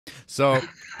So,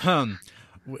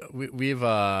 we've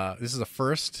this is a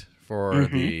first for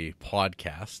the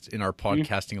podcast in our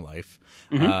podcasting life,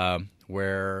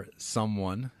 where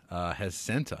someone has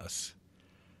sent us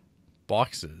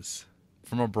boxes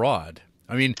from abroad.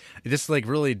 I mean, this like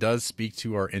really does speak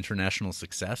to our international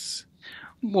success.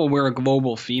 Well, we're a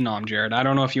global phenom, Jared. I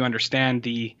don't know if you understand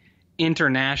the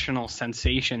international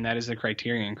sensation that is the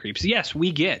Criterion Creeps. Yes,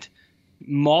 we get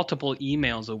multiple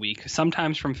emails a week,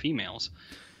 sometimes from females.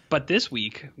 But this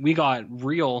week, we got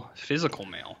real physical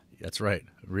mail. That's right.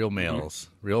 Real mails.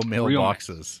 Real mail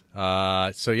boxes.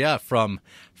 So, yeah, from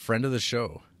friend of the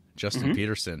show, Justin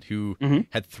Peterson, who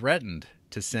had threatened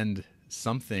to send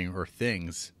something or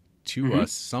things to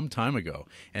us some time ago.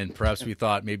 And perhaps we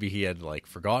thought maybe he had, like,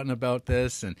 forgotten about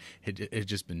this and it had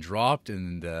just been dropped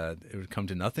and it would come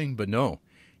to nothing. But no,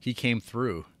 he came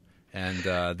through.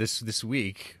 And this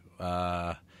week,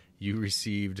 you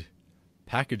received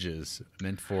packages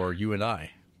meant for you and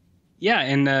I. Yeah,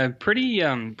 and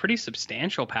pretty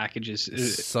substantial packages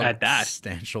at that.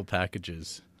 Substantial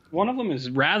packages. One of them is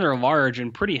rather large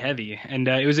and pretty heavy, and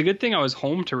it was a good thing I was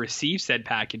home to receive said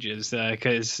packages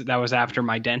because that was after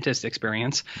my dentist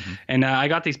experience. And I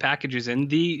got these packages, and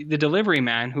the delivery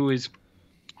man, who is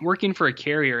working for a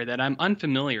carrier that I'm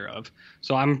unfamiliar of,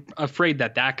 so I'm afraid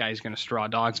that guy's going to straw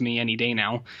dogs me any day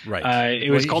now. Right.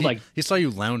 It was called he saw you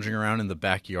lounging around in the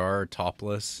backyard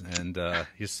topless, and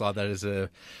he saw that as a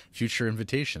future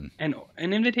invitation. An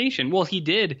invitation. Well, he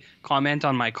did comment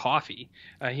on my coffee.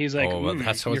 He's like,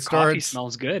 that's how your it coffee starts.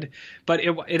 smells good. But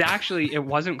it actually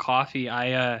wasn't coffee.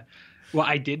 I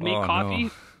did make coffee,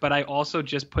 but I also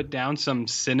just put down some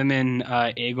cinnamon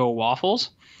Eggo waffles.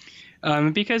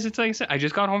 Because it's like I said, I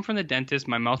just got home from the dentist.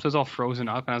 My mouth was all frozen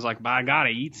up, and I was like, I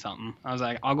gotta eat something. I was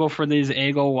like, I'll go for these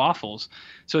Eggo waffles.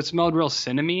 So it smelled real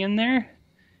cinnamony in there.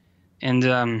 And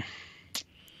the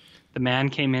man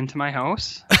came into my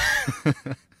house.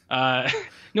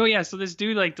 So this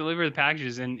dude like delivered the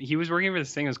packages, and he was working for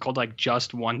this thing. It was called like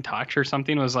Just One Touch or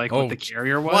something. It was like what the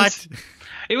carrier was. What?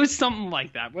 It was something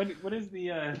like that. What is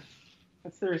the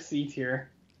what's the receipt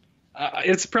here?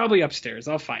 It's probably upstairs.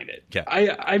 I'll find it. Yeah.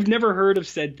 I've never heard of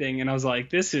said thing, and I was like,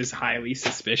 this is highly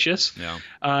suspicious. Yeah.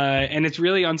 And it's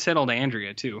really unsettled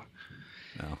Andrea too.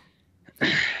 No.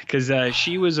 Because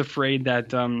she was afraid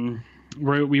that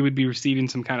we would be receiving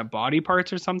some kind of body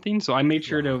parts or something. So I made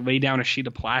sure to lay down a sheet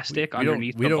of plastic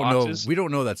underneath the boxes. We don't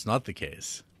know that's not the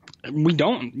case. We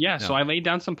don't. Yeah. No. So I laid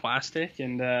down some plastic,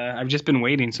 and I've just been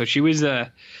waiting. So she was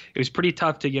it was pretty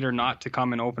tough to get her not to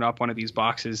come and open up one of these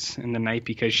boxes in the night,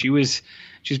 because she was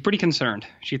pretty concerned.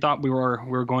 She thought we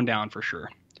were going down for sure.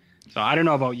 So I don't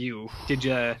know about you. Did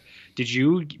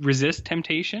you resist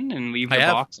temptation and leave the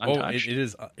box untouched?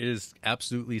 It is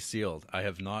absolutely sealed. I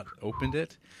have not opened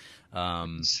it.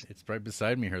 It's right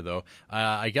beside me here, though.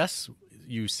 I guess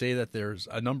you say that there's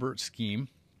a number scheme.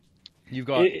 You've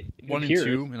got 1 and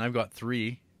 2, and I've got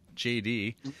 3,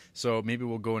 JD. So maybe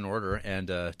we'll go in order. And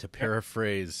to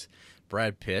paraphrase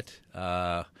Brad Pitt,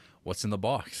 what's in the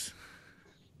box?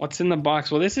 What's in the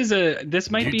box? Well, this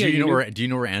might be. Do you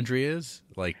know where Andrea is?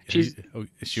 Like, is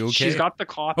she okay? She's got the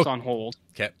cops on hold.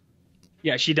 Okay.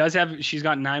 Yeah, she does have. She's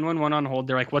got 911 on hold.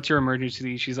 They're like, "What's your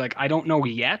emergency?" She's like, "I don't know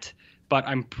yet, but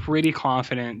I'm pretty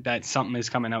confident that something is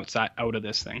coming out of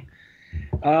this thing."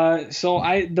 So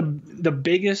the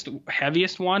biggest,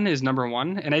 heaviest one is number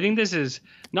 1, and I think this is,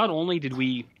 not only did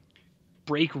we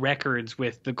break records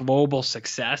with the global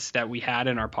success that we had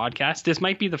in our podcast, this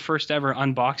might be the first ever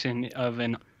unboxing of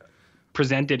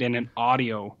presented in an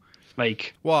audio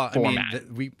format. I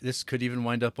mean, this could even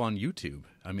wind up on YouTube.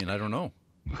 I mean, I don't know.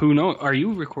 Who knows? Are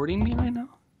you recording me right now?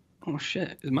 Oh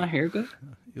shit! Is my hair good?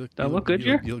 You look good,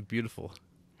 Jer? You look beautiful.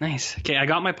 Nice. Okay, I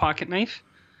got my pocket knife.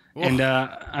 Whoa. And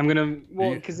I'm gonna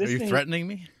because this. Are you threatening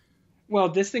me? Well,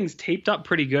 this thing's taped up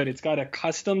pretty good. It's got a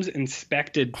customs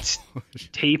inspected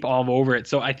tape all over it.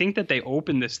 So I think that they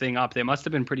opened this thing up. They must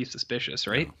have been pretty suspicious,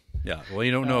 right? Yeah. Well,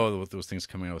 you don't know what those things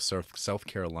coming out of South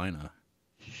Carolina.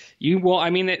 I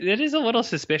mean, it is a little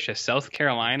suspicious. South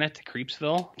Carolina to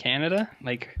Creepsville, Canada.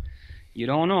 Like, you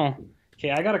don't know.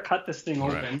 Okay, I gotta cut this thing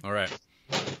open. All right.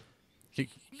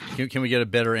 Can we get a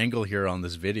better angle here on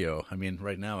this video? I mean,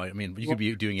 right now, you could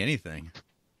be doing anything.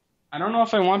 I don't know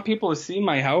if I want people to see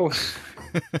my house.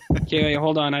 Okay, wait,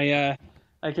 hold on. I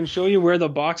can show you where the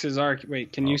boxes are.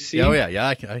 Wait, can you see? Oh,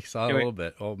 yeah. I saw it a little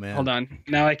bit. Oh, man. Hold on.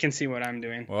 Now I can see what I'm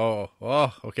doing. Oh,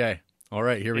 okay. All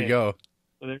right, here we go.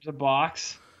 So there's a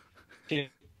box.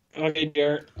 Okay,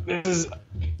 Garrett. This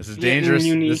is dangerous.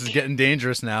 This is getting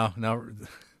dangerous now.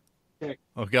 Okay.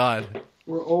 Oh, God.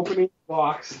 We're opening the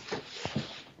box.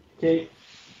 Okay.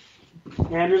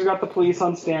 Andrew's got the police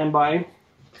on standby.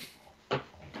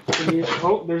 in here.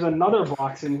 Oh, there's another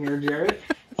box in here, Jarrett.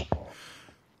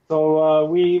 So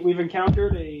we've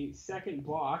encountered a second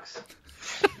box.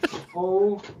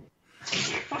 Oh.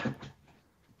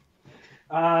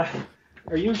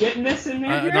 Are you getting this in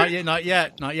there? Not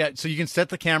yet. So you can set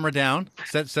the camera down,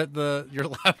 set your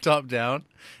laptop down,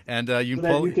 and you can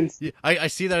pull. I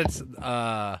see that it's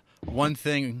one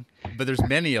thing, but there's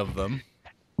many of them.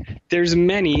 There's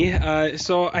many.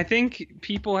 So I think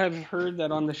people have heard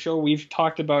that on the show we've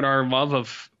talked about our love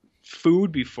of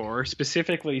food before,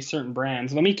 specifically certain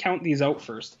brands. Let me count these out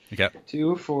first. Okay.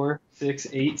 2, 4, 6,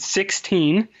 8,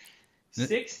 16.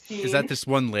 16. Is that this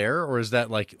one layer, or is that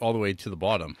like all the way to the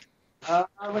bottom?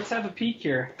 Let's have a peek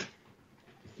here.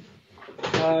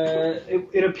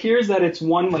 It appears that it's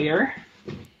one layer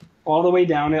all the way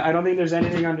down. I don't think there's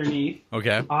anything underneath.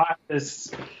 Okay. I'll have to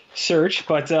search,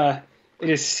 but it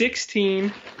is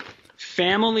 16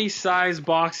 family-size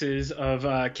boxes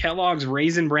of Kellogg's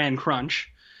Raisin Bran Crunch,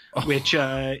 which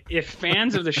if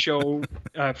fans of the show,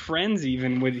 friends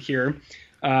even would hear,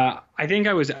 I think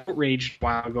I was outraged a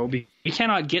while ago because we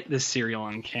cannot get this cereal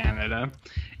in Canada,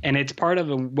 and it's part of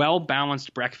a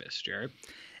well-balanced breakfast, Jared.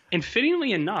 And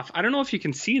fittingly enough, I don't know if you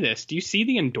can see this. Do you see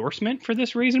the endorsement for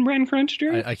this Raisin Bran Crunch,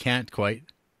 Jared? I can't quite.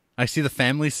 I see the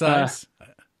family size.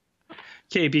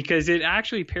 Okay, because it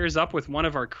actually pairs up with one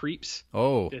of our creeps.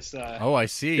 Oh, I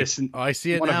see. I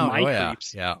see it now. One of my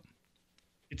creeps. Yeah.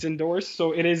 It's endorsed,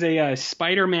 so it is a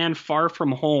Spider-Man Far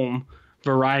From Home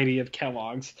variety of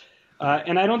Kellogg's.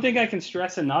 And I don't think I can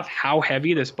stress enough how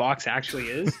heavy this box actually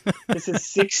is. This is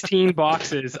 16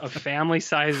 boxes of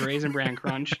family-sized Raisin Bran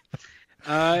Crunch.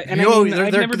 And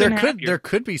there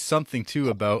could be something too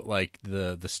about like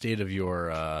the state of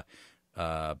your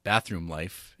bathroom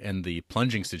life and the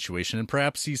plunging situation, and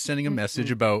perhaps he's sending a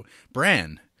message about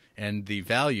bran and the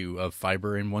value of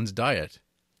fiber in one's diet.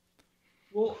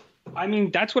 Well, I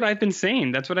mean, that's what I've been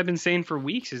saying. That's what I've been saying for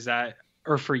weeks,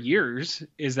 or for years,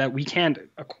 is that we can't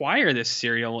acquire this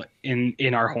cereal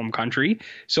in our home country.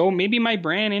 So maybe my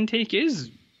bran intake is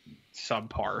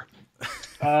subpar.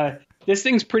 This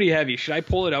thing's pretty heavy. Should I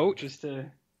pull it out just to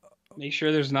make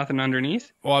sure there's nothing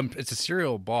underneath? Well, it's a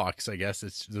cereal box, I guess.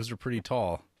 Those are pretty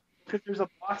tall. Because there's a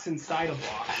box inside a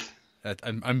box.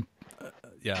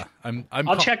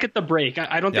 I'll check at the break.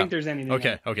 I don't think there's anything.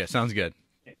 Okay, sounds good.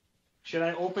 Should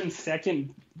I open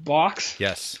second box?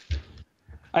 Yes.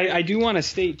 I do want to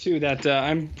state, too, that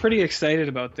I'm pretty excited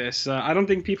about this. I don't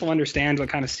think people understand what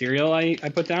kind of cereal I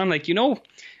put down. Like, you know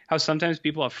how sometimes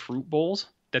people have fruit bowls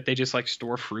that they just, like,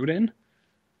 store fruit in?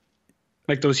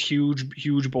 Like those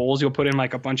huge bowls you'll put in,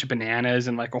 like, a bunch of bananas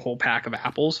and, like, a whole pack of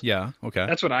apples. Yeah, okay.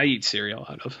 That's what I eat cereal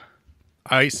out of.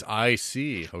 I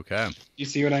see, okay. You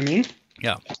see what I mean?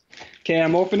 Yeah. Okay,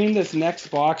 I'm opening this next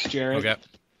box, Jared. Okay.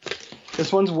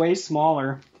 This one's way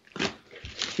smaller.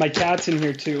 My cat's in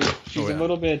here too. She's a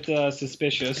little bit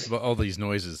suspicious. About all these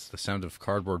noises, the sound of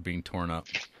cardboard being torn up.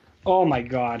 Oh my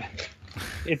god.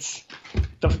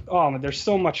 There's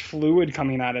so much fluid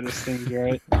coming out of this thing,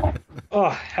 Garrett.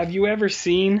 Have you ever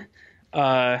seen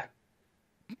what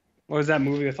was that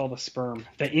movie with all the sperm?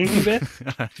 The Incubus?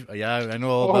 Yeah, I know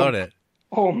all about it.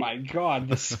 Oh my god,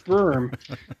 the sperm.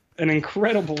 An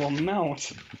incredible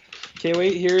amount. Okay,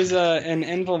 wait, here's an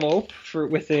envelope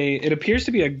it appears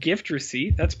to be a gift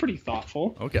receipt. That's pretty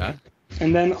thoughtful. Okay.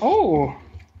 And then,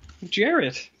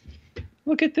 Jarrett,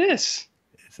 look at this.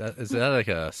 Is that like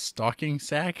a stocking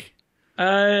sack?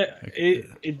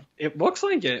 It looks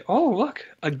like it. Oh, look,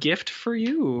 a gift for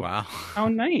you. Wow. How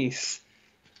nice.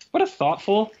 What a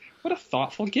thoughtful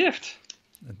gift.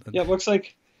 Yeah, it looks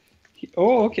like.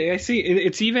 Oh, okay, I see.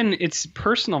 It's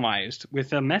personalized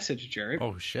with a message, Jarrett.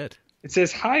 Oh shit. It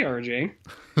says, "Hi, RJ.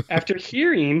 After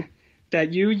hearing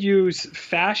that you use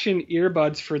fashion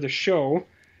earbuds for the show,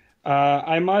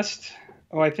 I must."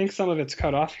 Oh, I think some of it's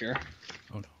cut off here.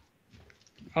 Oh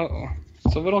no. Uh-oh.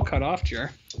 It's a little cut off,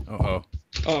 Jer. Uh-oh.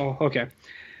 Oh, okay.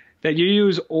 That you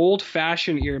use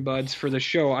old-fashioned earbuds for the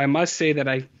show. I must say that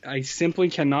I simply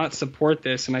cannot support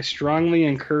this, and I strongly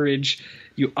encourage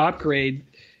you upgrade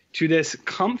to this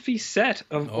comfy set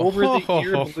of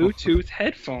over-the-ear Bluetooth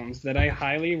headphones that I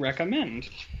highly recommend.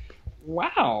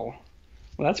 Wow.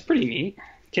 Well, that's pretty neat.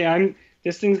 Okay,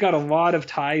 this thing's got a lot of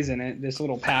ties in it. This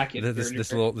little packet.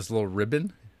 This little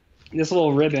ribbon. This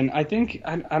little ribbon. I think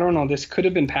I don't know. This could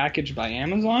have been packaged by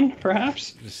Amazon,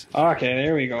 perhaps. Okay,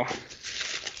 there we go.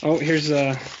 Oh, here's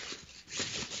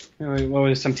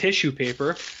some tissue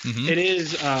paper. Mm-hmm. It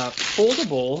is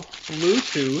foldable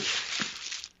Bluetooth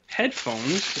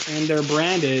headphones, and their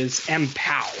brand is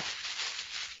MPOW.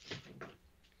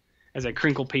 As I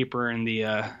crinkle paper in the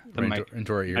mic.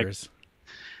 Into our ears.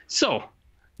 So,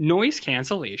 noise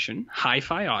cancellation,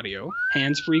 hi-fi audio,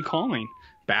 hands-free calling,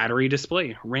 battery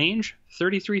display, range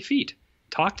 33 feet,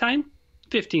 talk time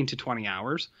 15 to 20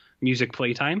 hours, music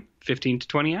playtime 15 to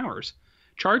 20 hours,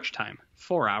 charge time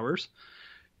 4 hours,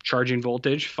 charging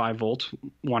voltage 5 volts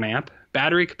 1 amp,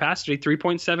 battery capacity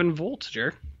 3.7 volts,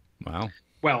 Jared. Wow.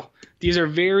 Well, these are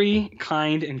very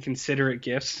kind and considerate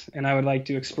gifts, and I would like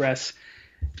to express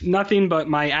nothing but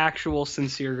my actual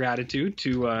sincere gratitude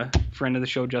to friend of the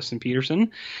show, Justin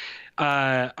Peterson.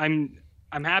 I'm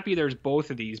happy there's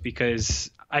both of these because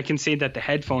I can say that the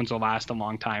headphones will last a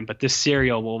long time, but this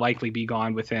cereal will likely be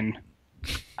gone within,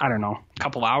 I don't know, a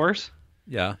couple hours.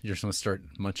 Yeah, you're just going to start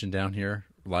munching down here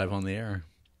live on the air.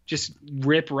 Just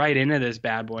rip right into this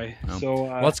bad boy. Oh. So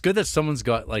well, it's good that someone's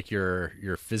got like your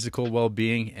physical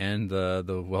well-being and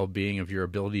the well-being of your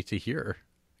ability to hear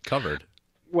covered.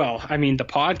 Well, I mean, the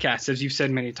podcast, as you've said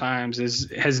many times,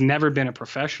 has never been a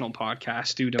professional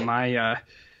podcast due to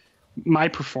my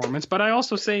performance. But I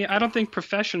also say I don't think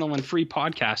professional and free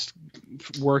podcast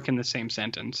work in the same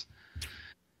sentence.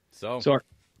 So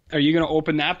are you going to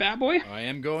open that bad boy? I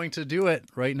am going to do it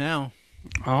right now.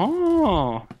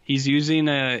 Oh, he's using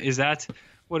is that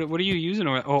what are you using?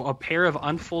 Oh, a pair of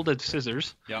unfolded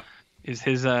scissors. Yeah, is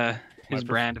his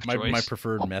brand of choice. My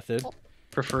preferred method.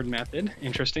 Preferred method.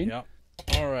 Interesting. Yeah.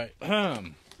 All right.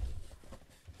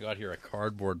 Got here a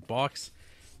cardboard box.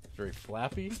 It's very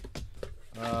flappy.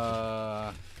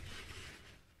 Oh,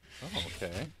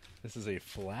 okay. This is a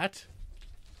flat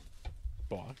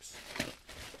box.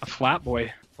 A flat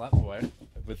boy. Flat boy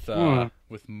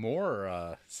with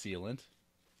more sealant.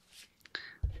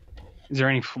 Is there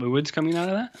any fluids coming out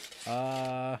of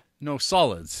that? No,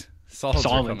 solids. Solids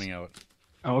are coming out.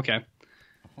 Oh, okay.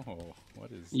 Oh,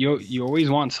 what is you always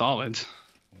want solids.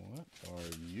 What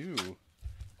are you?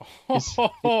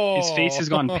 His face has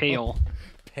gone pale.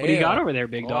 What do you got over there,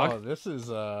 big dog? Oh, this is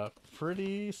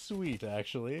pretty sweet,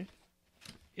 actually.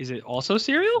 Is it also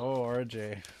cereal? Oh,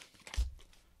 RJ.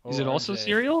 Is it also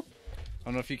cereal? I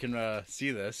don't know if you can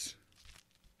see this.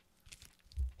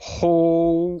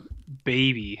 Oh,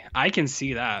 baby. I can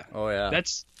see that. Oh, yeah.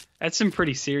 That's some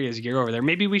pretty serious gear over there.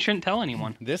 Maybe we shouldn't tell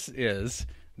anyone. This is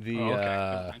the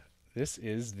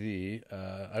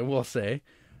I will say,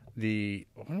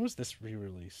 when was this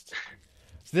re-released?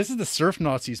 So this is the Surf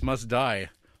Nazis Must Die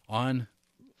on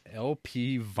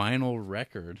LP vinyl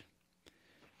record,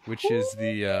 which is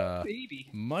the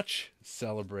much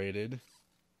celebrated,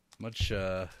 much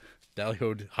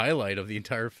ballyhooed highlight of the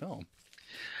entire film.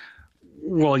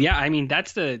 Well, yeah, I mean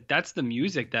that's the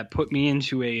music that put me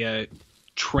into a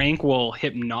tranquil,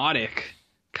 hypnotic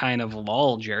kind of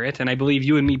lull, Jarrett. And I believe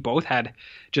you and me both had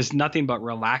just nothing but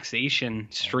relaxation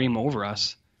stream over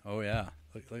us. Oh yeah,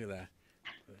 look at that.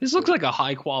 This looks like a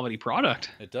high quality product.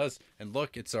 It does, and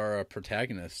look, it's our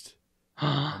protagonist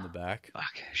on the back.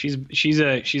 She's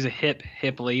a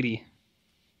hip lady.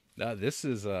 This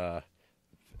is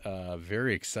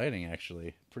very exciting,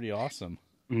 actually. Pretty awesome.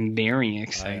 Very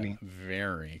exciting.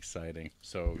 Very exciting.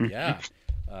 So yeah,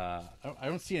 I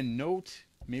don't see a note.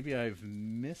 Maybe I've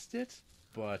missed it,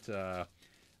 but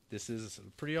this is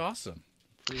pretty awesome.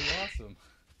 Pretty awesome.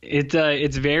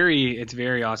 It's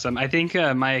very awesome. I think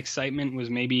my excitement was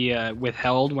maybe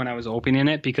withheld when I was opening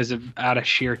it because out of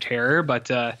sheer terror. But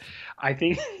I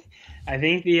think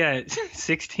the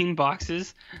 16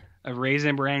 boxes of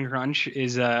Raisin Bran Crunch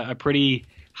is a pretty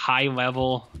high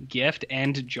level gift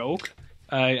and joke.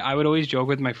 I would always joke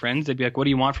with my friends. They'd be like, "What do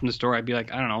you want from the store?" I'd be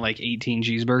like, "I don't know, like 18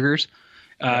 cheeseburgers."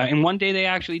 And one day they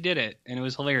actually did it, and it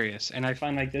was hilarious. And I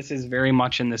find like this is very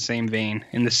much in the same vein,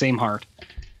 in the same heart.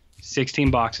 16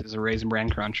 boxes of Raisin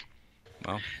Bran Crunch.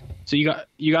 Wow. So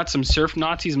you got some Surf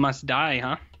Nazis Must Die,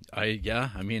 huh? I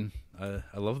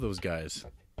love those guys.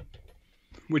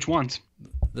 Which ones?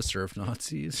 The Surf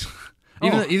Nazis.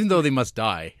 Even though they must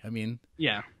die. I mean,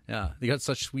 yeah, they got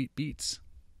such sweet beats.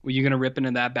 Were you gonna rip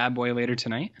into that bad boy later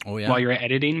tonight? Oh yeah. While you're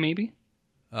editing, maybe.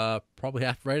 Probably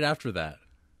right after that.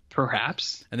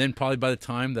 Perhaps. And then probably by the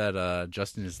time that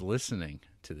Justin is listening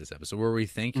to this episode, where we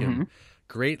thank him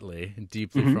greatly and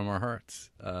deeply from our hearts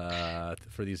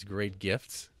for these great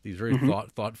gifts, these very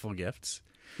thoughtful gifts.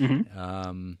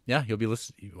 He'll be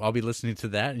listening. I'll be listening to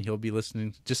that, and he'll be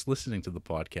listening to the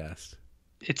podcast.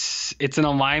 It's an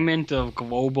alignment of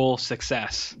global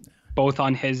success, both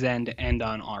on his end and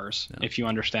on ours, if you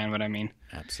understand what I mean.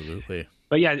 Absolutely.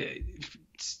 But yeah,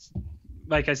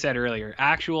 like I said earlier,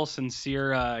 actual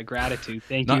sincere gratitude.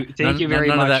 Thank you very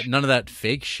much. None of that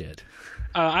fake shit.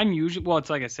 I'm usually, well, it's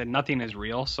like I said, nothing is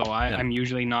real, so I'm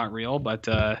usually not real. But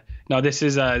no, this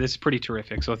is pretty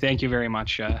terrific. So thank you very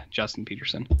much, Justin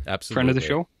Peterson. Absolutely. Friend of the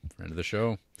show. Friend of the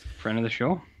show. Friend of the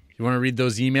show. You want to read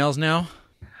those emails now?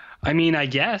 I mean, I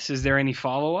guess, is there any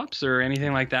follow-ups or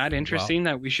anything like that interesting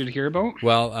that we should hear about?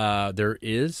 Well, there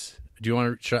is. Do you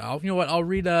want to? You know what? I'll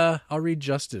read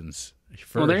Justin's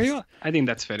first. Well, there you go. I think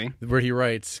that's fitting. Where he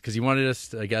writes, because he wanted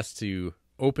us, I guess, to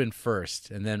open first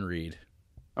and then read.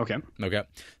 Okay. Okay.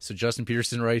 So Justin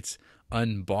Peterson writes,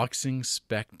 "Unboxing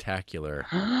spectacular."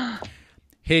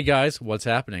 Hey guys, what's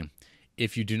happening?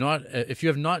 If you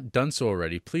have not done so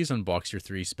already, please unbox your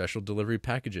 3 special delivery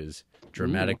packages.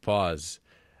 Dramatic pause.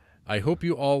 I hope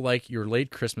you all like your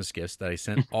late Christmas gifts that I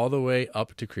sent all the way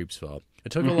up to Creepsville.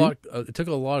 It took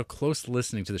a lot of close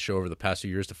listening to the show over the past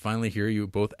few years to finally hear you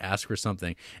both ask for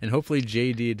something, and hopefully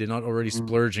JD did not already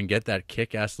splurge and get that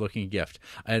kick-ass looking gift.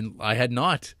 And I had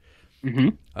not.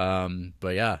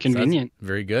 But yeah, convenient. So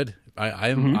very good. I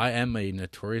am a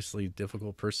notoriously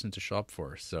difficult person to shop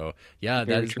for. So yeah,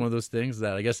 that is one of those things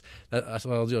that I guess that's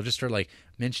what I'll do. I'll just start like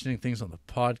mentioning things on the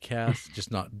podcast,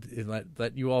 just not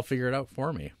let you all figure it out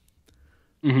for me.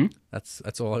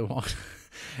 That's all I want.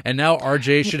 And now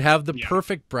RJ should have the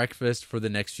perfect breakfast for the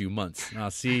next few months. Now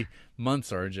see,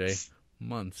 months, RJ,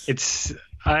 months.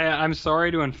 I'm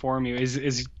sorry to inform you,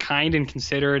 as kind and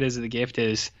considerate as the gift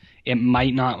is, it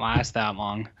might not last that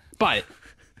long, but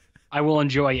I will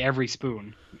enjoy every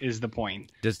spoon. Is the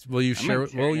point? Will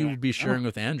you be sharing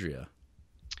with Andrea?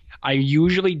 I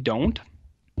usually don't.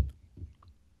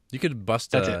 You could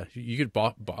bust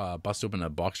open a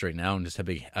box right now and just have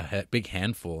a big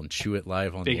handful and chew it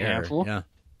live on the air. Handful? Yeah.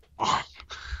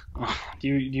 Do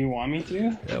you want me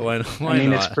to? Yeah, why I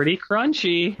mean, not? It's pretty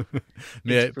crunchy.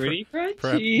 It's pretty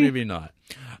crunchy. Maybe not.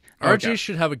 RJ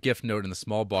should have a gift note in the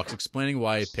small box explaining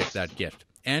why I picked that gift.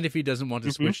 And if he doesn't want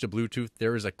to switch to Bluetooth,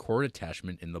 there is a cord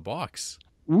attachment in the box.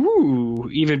 Ooh,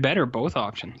 even better, both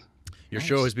options. Your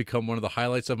show has become one of the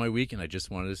highlights of my week, and I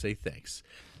just wanted to say thanks.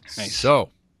 Nice. So,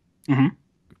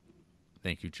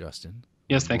 thank you, Justin.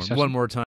 Yes, thanks, Justin. One more time.